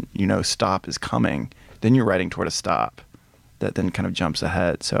and stop is coming, then you're writing toward a stop that then kind of jumps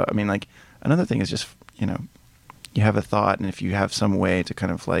ahead. So I mean, like another thing is just you have a thought, and if you have some way to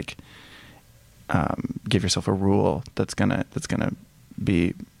kind of like give yourself a rule that's gonna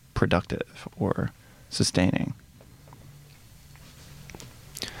be productive or sustaining.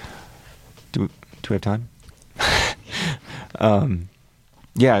 Do we have time?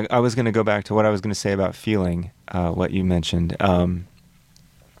 Yeah, I was going to go back to what I was going to say about feeling, what you mentioned.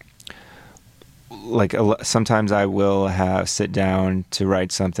 Sometimes I will sit down to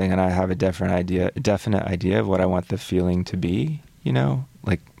write something and I have a definite idea of what I want the feeling to be,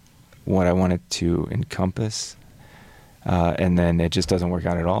 like what I want it to encompass. And then it just doesn't work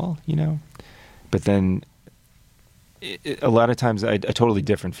out at all, But then a lot of times a totally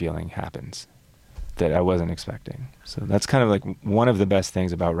different feeling happens that I wasn't expecting. So that's kind of like one of the best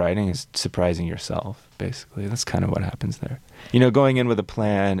things about writing is surprising yourself, basically. That's kind of what happens there. Going in with a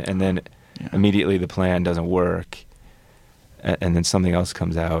plan and then immediately the plan doesn't work and then something else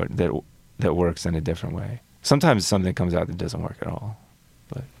comes out that works in a different way. Sometimes something comes out that doesn't work at all,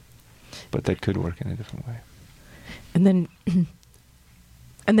 but that could work in a different way. But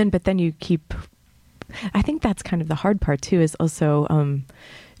then you keep, I think that's kind of the hard part too, is also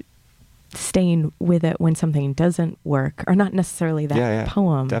staying with it when something doesn't work, or not necessarily that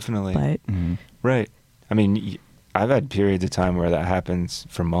poem. Definitely. But right. I mean, I've had periods of time where that happens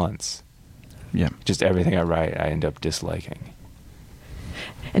for months. Yeah. Just everything I write, I end up disliking.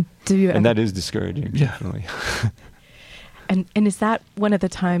 And that is discouraging, definitely. And is that one of the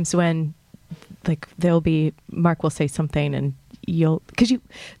times when, like, Mark will say something and because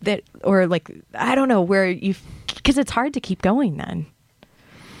it's hard to keep going then.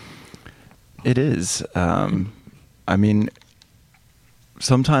 It is. I mean,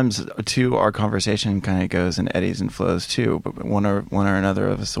 sometimes too, our conversation kind of goes in eddies and flows too. But one or another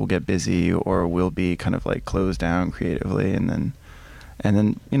of us will get busy, or we'll be kind of like closed down creatively, and then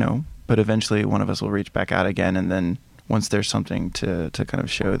But eventually, one of us will reach back out again, and then once there's something to kind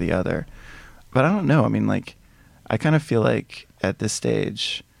of show the other. But I don't know. I mean, like, I kind of feel like at this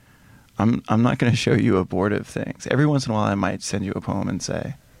stage, I'm not going to show you abortive things. Every once in a while, I might send you a poem and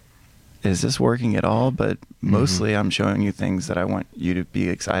say, is this working at all? But mostly I'm showing you things that I want you to be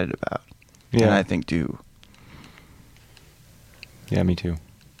excited about. Yeah. And I think do. Yeah, me too.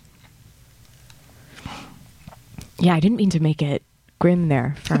 Yeah, I didn't mean to make it grim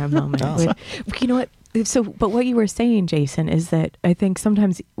there for a moment. No. You know what? So, but what you were saying, Jason, is that I think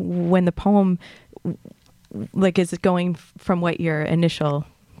sometimes when the poem, like, is going from what your initial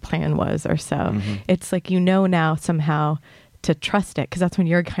plan was or so, it's like, now somehow to trust it, because that's when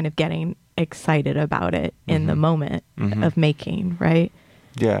you're kind of getting excited about it in the moment of making, right?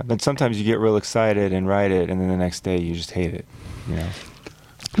 Yeah, but sometimes you get real excited and write it, and then the next day you just hate it, you know?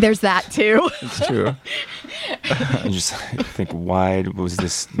 There's that too. It's true. I just think, why was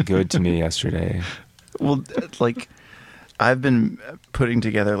this good to me yesterday? Well, like, I've been putting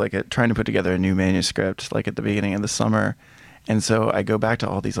together, trying to put together a new manuscript, like, at the beginning of the summer. And so I go back to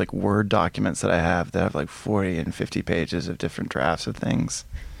all these, like, Word documents that I have that have, like, 40 and 50 pages of different drafts of things.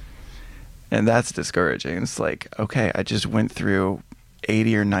 And that's discouraging. It's like, okay, I just went through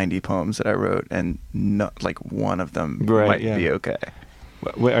 80 or 90 poems that I wrote, and not, like, one of them might be okay.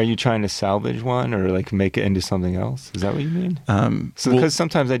 Wait, are you trying to salvage one or like make it into something else? Is that what you mean? Because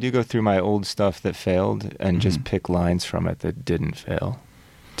sometimes I do go through my old stuff that failed and just pick lines from it that didn't fail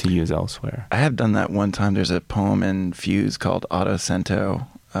to use elsewhere. I have done that one time. There's a poem in Fuse called Otto Cento,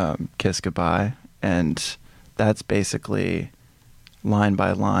 Kiss Goodbye, and that's basically line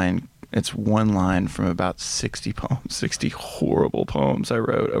by line. It's one line from about 60 poems, 60 horrible poems I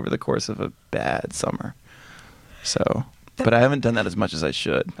wrote over the course of a bad summer. So... But I haven't done that as much as I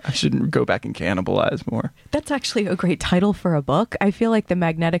should. I should go back and cannibalize more. That's actually a great title for a book. I feel like the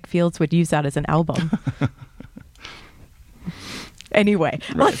Magnetic Fields would use that as an album. Anyway,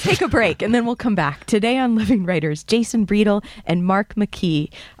 let's take a break and then we'll come back. Today on Living Writers, Jason Breedel and Mark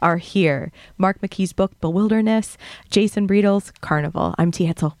McKee are here. Mark McKee's book, Bewilderness, Jason Breedel's Carnival. I'm T.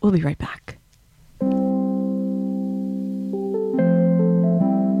 Hetzel. We'll be right back.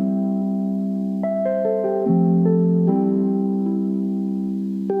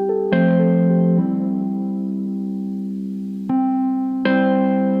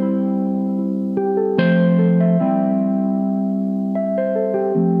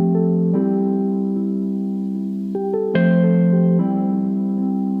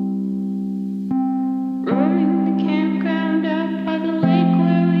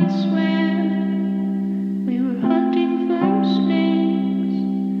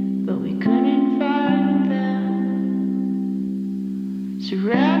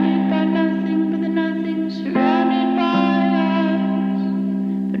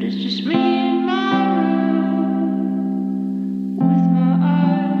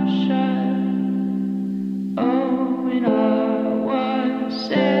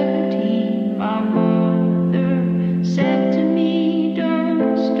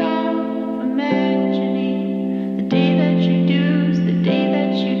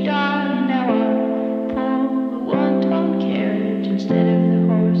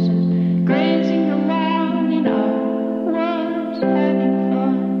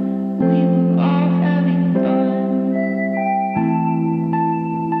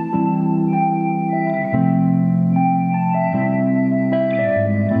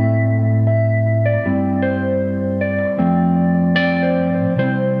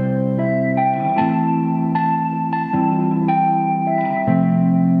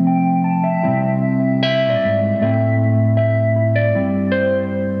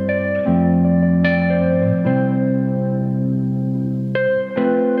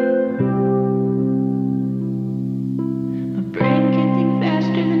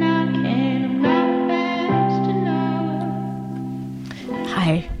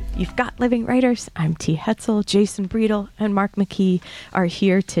 Living Writers. I'm T. Hetzel. Jason Breedel and Mark McKee are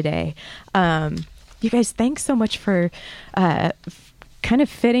here today. You guys, thanks so much for kind of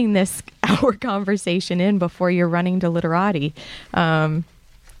fitting this hour conversation in before you're running to Literati. And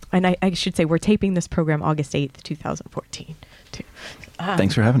I should say we're taping this program August 8th, 2014. Too.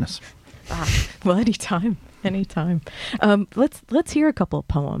 Thanks for having us. Well, anytime. Let's hear a couple of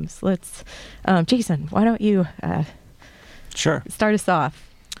poems. Jason, why don't you Sure. start us off?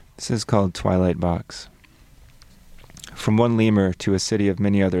 This is called Twilight Box. From one lemur to a city of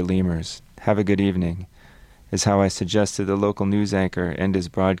many other lemurs, have a good evening, is how I suggested the local news anchor end his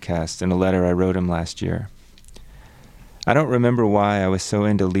broadcast in a letter I wrote him last year. I don't remember why I was so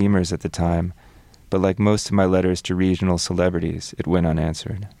into lemurs at the time, but like most of my letters to regional celebrities, it went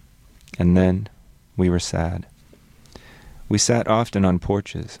unanswered. And then we were sad. We sat often on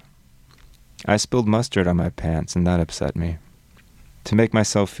porches. I spilled mustard on my pants, and that upset me. To make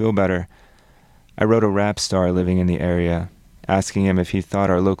myself feel better, I wrote a rap star living in the area asking him if he thought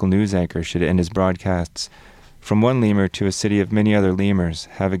our local news anchor should end his broadcasts. From one lemur to a city of many other lemurs,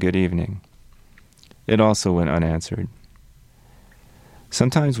 have a good evening. It also went unanswered.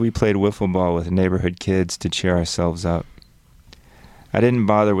 Sometimes we played wiffle ball with neighborhood kids to cheer ourselves up. I didn't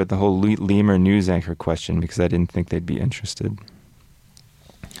bother with the whole lemur news anchor question because I didn't think they'd be interested.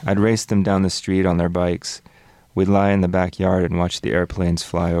 I'd race them down the street on their bikes. We'd lie in the backyard and watch the airplanes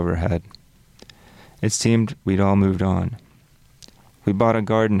fly overhead. It seemed we'd all moved on. We bought a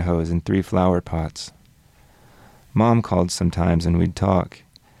garden hose and 3 flower pots. Mom called sometimes and we'd talk.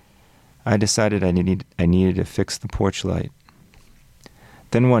 I decided I needed to fix the porch light.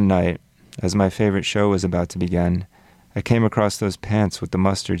 Then one night, as my favorite show was about to begin, I came across those pants with the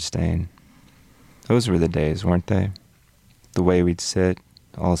mustard stain. Those were the days, weren't they? The way we'd sit,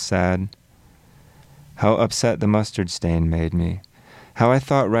 all sad. How upset the mustard stain made me. How I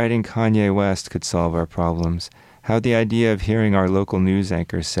thought writing Kanye West could solve our problems. How the idea of hearing our local news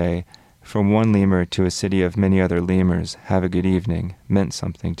anchor say, "From one lemur to a city of many other lemurs, have a good evening," meant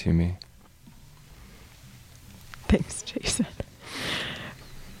something to me. Thanks, Jason.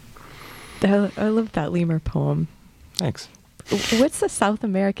 I love that lemur poem. Thanks. What's the South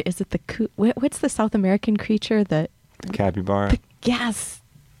American? Is it the what's the South American creature that? Capybara. Yes,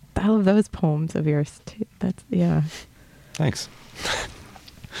 I love those poems of yours too. That's Thanks.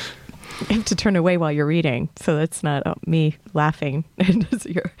 I have to turn away while you're reading, so that's not me laughing. I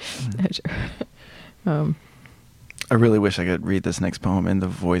really wish I could read this next poem in the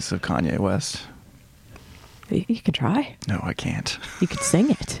voice of Kanye West. You can try. No, I can't. You could sing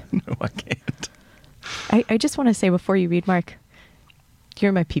it. No, I can't. I just want to say before you read, Mark,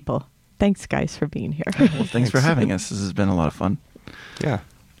 you're my people. Thanks, guys, for being here. Well, thanks for having us. This has been a lot of fun. Yeah.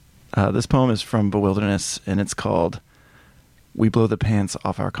 This poem is from Bewilderness, and it's called "We Blow the Pants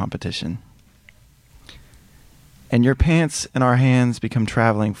Off Our Competition." And your pants and our hands become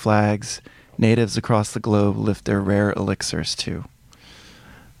traveling flags. Natives across the globe lift their rare elixirs too.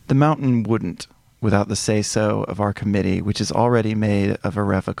 The mountain wouldn't without the say-so of our committee, which is already made of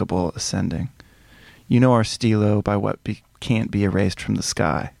irrevocable ascending. You know our stilo by what can't be erased from the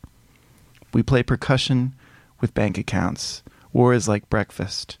sky. We play percussion with bank accounts. War is like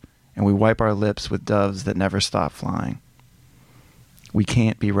breakfast, and we wipe our lips with doves that never stop flying. We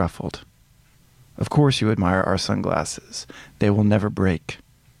can't be ruffled. Of course you admire our sunglasses. They will never break.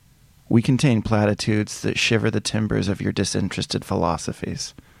 We contain platitudes that shiver the timbers of your disinterested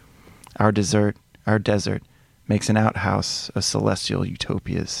philosophies. Our desert makes an outhouse of celestial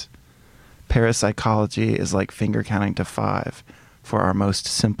utopias. Parapsychology is like finger counting to 5 for our most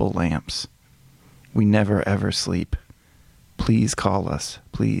simple lamps. We never ever sleep. Please call us,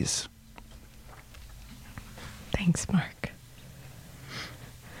 please. Thanks, Mark.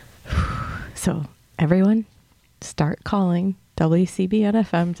 So, everyone, start calling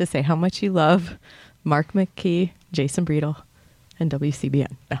WCBN-FM to say how much you love Mark McKee, Jason Breedle, and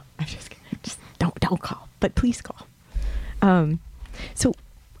WCBN. No, I'm just kidding. Just don't call, but please call.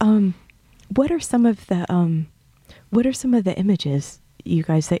 What are some of the images you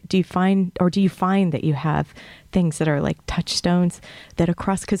guys that do you find that you have things that are like touchstones that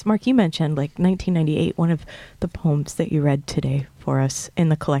across, because Mark, you mentioned like 1998, one of the poems that you read today for us in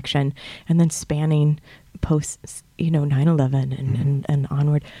the collection, and then spanning post 9/11 and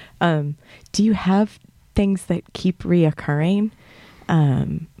onward. Do you have things that keep reoccurring?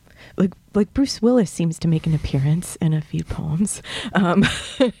 Like Bruce Willis seems to make an appearance in a few poems.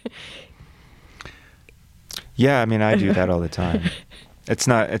 Yeah, I mean, I do that all the time. It's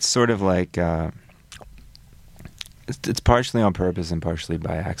sort of like, it's partially on purpose and partially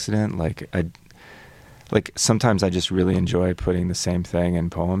by accident. Like sometimes I just really enjoy putting the same thing in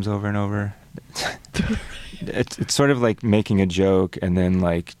poems over and over. It's sort of like making a joke and then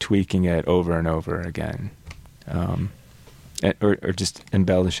like tweaking it over and over again. Or just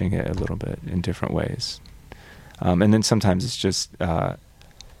embellishing it a little bit in different ways. And then sometimes it's just,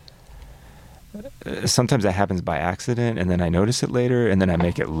 sometimes that happens by accident, and then I notice it later, and then I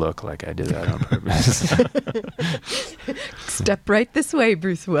make it look like I did that on purpose. Step right this way,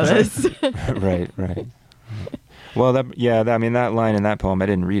 Bruce Willis. Right. Well, that line in that poem, I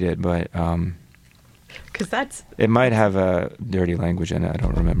didn't read it, but because it might have a dirty language in it. I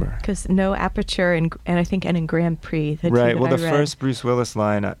don't remember. Because no aperture and I think in Grand Prix. Right. Well, the first Bruce Willis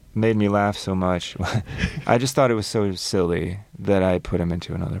line made me laugh so much. I just thought it was so silly that I put him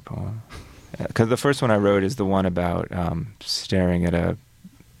into another poem. Because the first one I wrote is the one about staring at a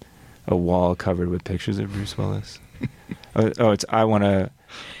wall covered with pictures of Bruce Willis. It's I want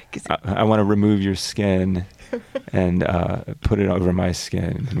to remove your skin and put it over my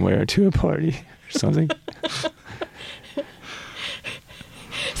skin and wear it to a party or something.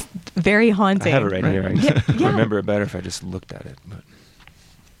 very haunting. I have it right here. I Yeah. remember it better if I just looked at it, but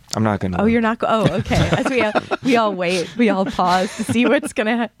I'm not going to. Oh, you're not. Okay. As we all wait, we all pause to see what's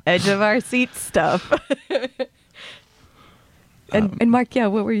gonna edge of our seat stuff. And Mark, yeah,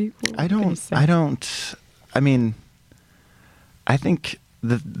 what were you? I mean, I think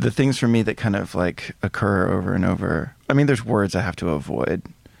the things for me that kind of like occur over and over. I mean, there's words I have to avoid.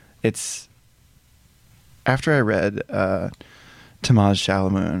 It's after I read Tamaz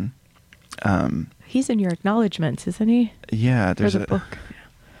Shalamoon. He's in your acknowledgments, isn't he? Yeah, there's a book.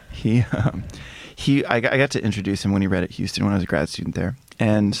 I got to introduce him when he read at Houston when I was a grad student there,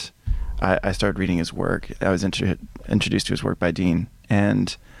 and I started reading his work. I was introduced to his work by Dean,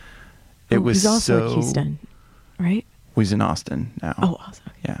 and it was he's also at Houston, right? He's in Austin now. Oh,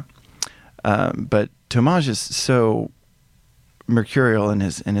 awesome. Yeah, but Tamaz is so mercurial in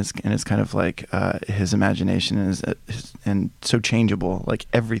his kind of like his imagination and so changeable. Like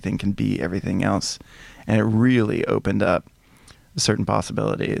everything can be everything else, and it really opened up certain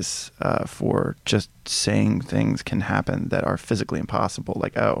possibilities for just saying things can happen that are physically impossible.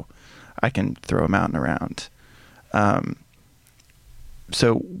 Like, oh, I can throw a mountain around.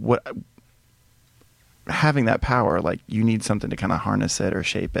 So what? Having that power, like you need something to kind of harness it or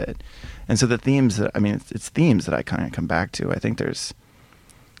shape it. And so the themes that, I mean, it's themes that I kind of come back to. I think there's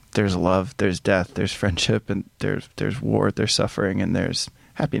love, there's death, there's friendship, and there's war, there's suffering, and there's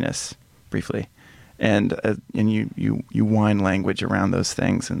happiness, briefly. And you wind language around those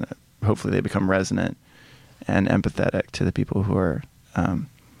things, and hopefully they become resonant and empathetic to the people who are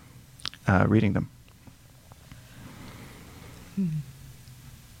reading them.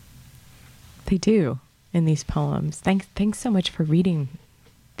 They do in these poems. Thanks so much for reading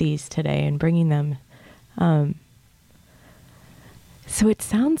these today and bringing them. So it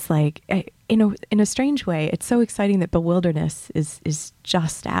sounds like, in a strange way, it's so exciting that Bewilderness is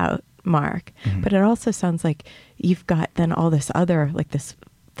just out, Mark. Mm-hmm. But it also sounds like you've got then all this other, like this.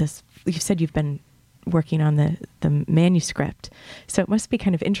 You said you've been working on the manuscript, so it must be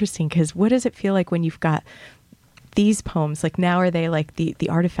kind of interesting, because what does it feel like when you've got these poems? Like now are they like the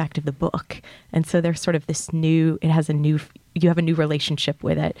artifact of the book, and so they're sort of this new, you have a new relationship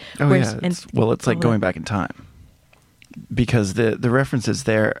with it. Oh, yeah. It's like going back in time, because the references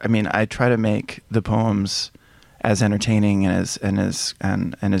there, I mean, I try to make the poems as entertaining and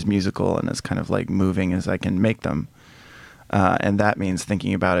as musical and as kind of like moving as I can make them. And that means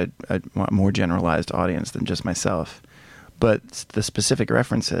thinking about a more generalized audience than just myself. But the specific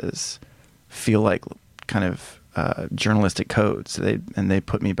references feel like kind of journalistic codes. They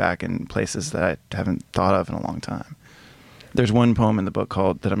put me back in places that I haven't thought of in a long time. There's one poem in the book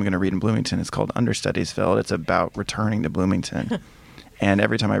that I'm going to read in Bloomington. It's called Understudiesville. It's about returning to Bloomington. And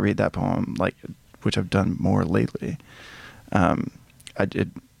every time I read that poem, like, which I've done more lately, it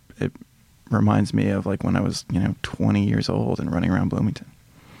reminds me of like when I was 20 years old and running around Bloomington.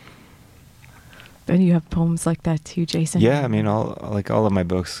 And you have poems like that too, Jason? Yeah, I mean, all of my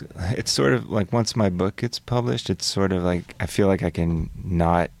books, it's sort of like once my book gets published, it's sort of like I feel like I can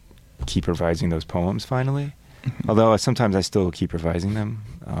not keep revising those poems finally. Mm-hmm. Although sometimes I still keep revising them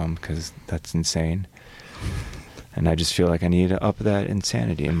because that's insane. And I just feel like I need to up that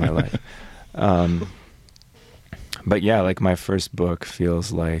insanity in my life. But yeah, like my first book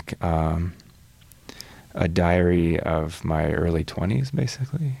feels like a diary of my early 20s,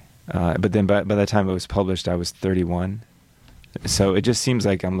 basically. But then by the time it was published, I was 31. So it just seems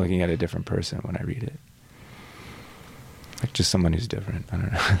like I'm looking at a different person when I read it. Like just someone who's different. I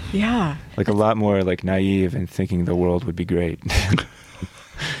don't know. Yeah. Like a lot more like naive and thinking the world would be great.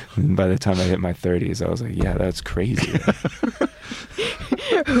 And by the time I hit my 30s, I was like, yeah, that's crazy.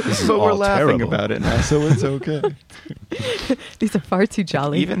 But we're laughing about it now, so it's okay. These are far too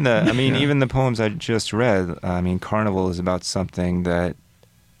jolly. Even the poems I just read, I mean, Carnival is about something that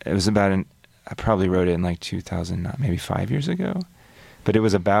it was about I probably wrote it in like 2000, maybe 5 years ago, but it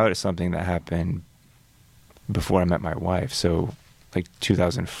was about something that happened before I met my wife, so like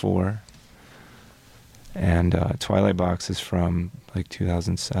 2004. And Twilight Box is from like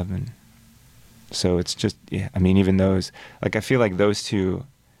 2007. So it's just, yeah, I mean, even those, like, I feel like those two,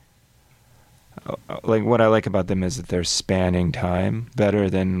 like, what I like about them is that they're spanning time better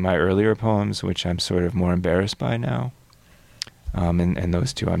than my earlier poems, which I'm sort of more embarrassed by now. And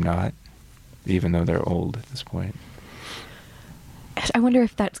those two I'm not, even though they're old at this point. I wonder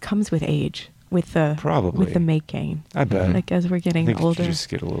if that comes with age, with the probably with the making. I bet. Like as we're getting older, you just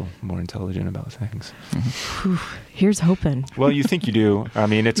get a little more intelligent about things. Mm-hmm. Here's hoping. Well, you think you do. I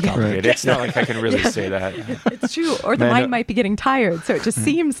mean, it's complicated. It's not like I can really say that. It's true. Or the mind might be getting tired, so it just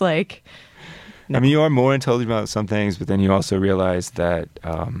seems like. No. I mean, you are more intelligent about some things, but then you also realize that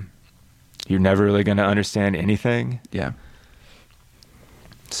you're never really going to understand anything. Yeah.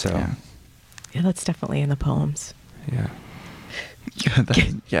 So, Yeah, that's definitely in the poems. yeah.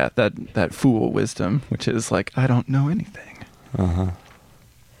 That fool wisdom, which is like, I don't know anything. Uh-huh.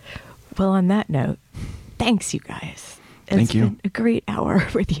 Well, on that note, thanks, you guys. Thank you. It's been a great hour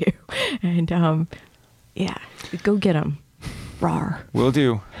with you. And, go get them. Rawr. Will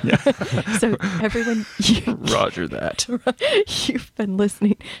do. Yeah. So, everyone, Roger that. you've been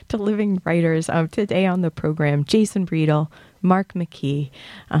listening to Living Writers. Today on the program, Jason Breedel, Mark McKee.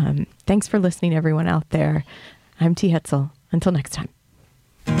 Thanks for listening, everyone out there. I'm T. Hetzel. Until next time.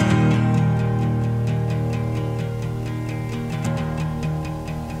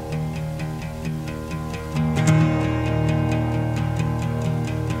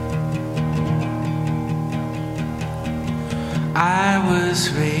 I was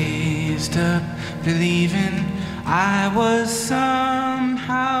raised up believing I was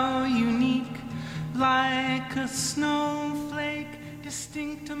somehow unique, like a snowflake,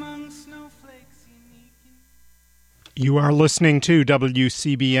 distinct among snowflakes. You are listening to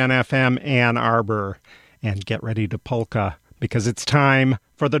WCBN-FM Ann Arbor. And get ready to polka, because it's time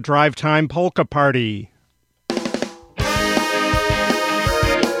for the Drive Time Polka Party.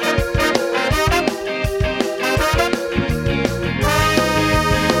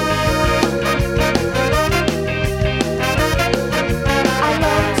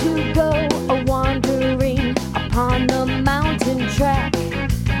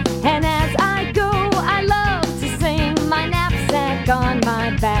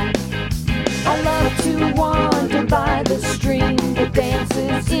 I love to wander by the stream that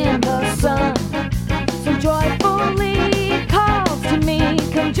dances in the sun. So joyfully calls to me,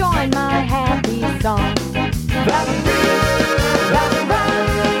 come join my happy song.